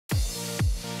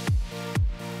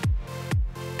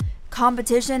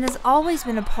Competition has always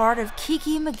been a part of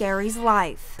Kiki McGarry's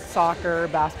life. Soccer,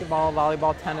 basketball,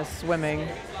 volleyball, tennis, swimming,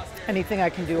 anything I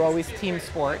can do, always team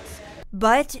sports.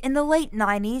 But in the late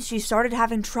 90s, she started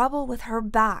having trouble with her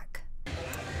back.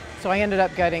 So I ended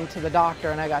up getting to the doctor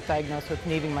and I got diagnosed with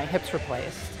needing my hips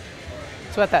replaced.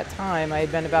 So at that time, I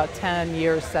had been about 10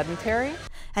 years sedentary.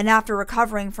 And after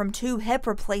recovering from 2 hip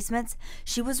replacements,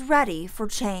 she was ready for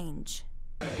change.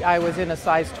 I was in a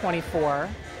size 24,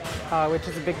 which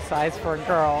is a big size for a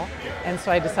girl, and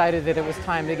so I decided that it was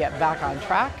time to get back on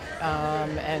track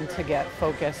and to get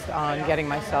focused on getting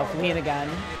myself lean again.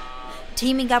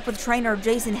 Teaming up with trainer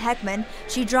Jason Heckman,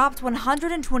 she dropped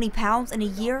 120 pounds in a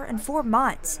year and 4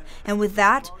 months, and with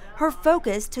that, her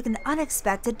focus took an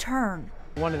unexpected turn.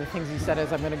 One of the things he said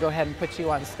is, I'm going to go ahead and put you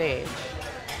on stage.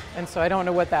 And so I don't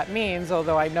know what that means,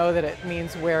 although I know that it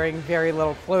means wearing very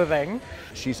little clothing.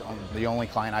 She's the only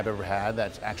client I've ever had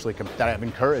that's actually that I've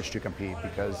encouraged to compete,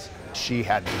 because she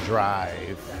had the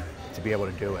drive to be able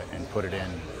to do it and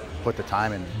put the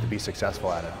time in to be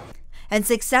successful at it. And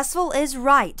successful is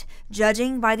right,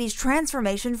 judging by these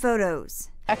transformation photos.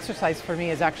 Exercise for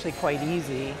me is actually quite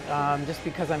easy, just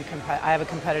because I have a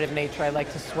competitive nature. I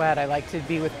like to sweat. I like to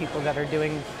be with people that are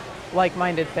doing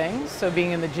like-minded things, so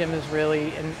being in the gym is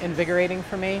really invigorating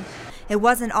for me. It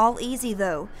wasn't all easy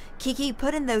though. Kiki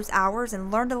put in those hours and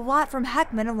learned a lot from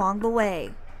Heckman along the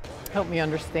way. Helped me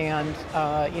understand,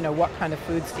 what kind of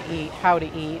foods to eat, how to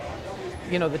eat,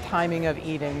 the timing of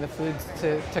eating, the foods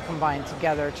to combine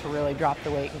together to really drop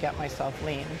the weight and get myself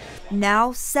lean.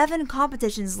 Now, 7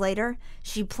 competitions later,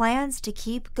 she plans to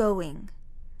keep going.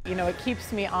 It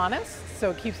keeps me honest, so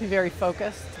it keeps me very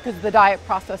focused, because the diet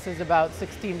process is about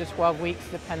 16 to 12 weeks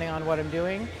depending on what I'm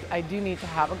doing. I do need to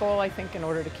have a goal, I think, in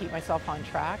order to keep myself on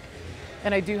track.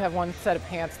 And I do have one set of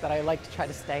pants that I like to try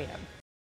to stay in.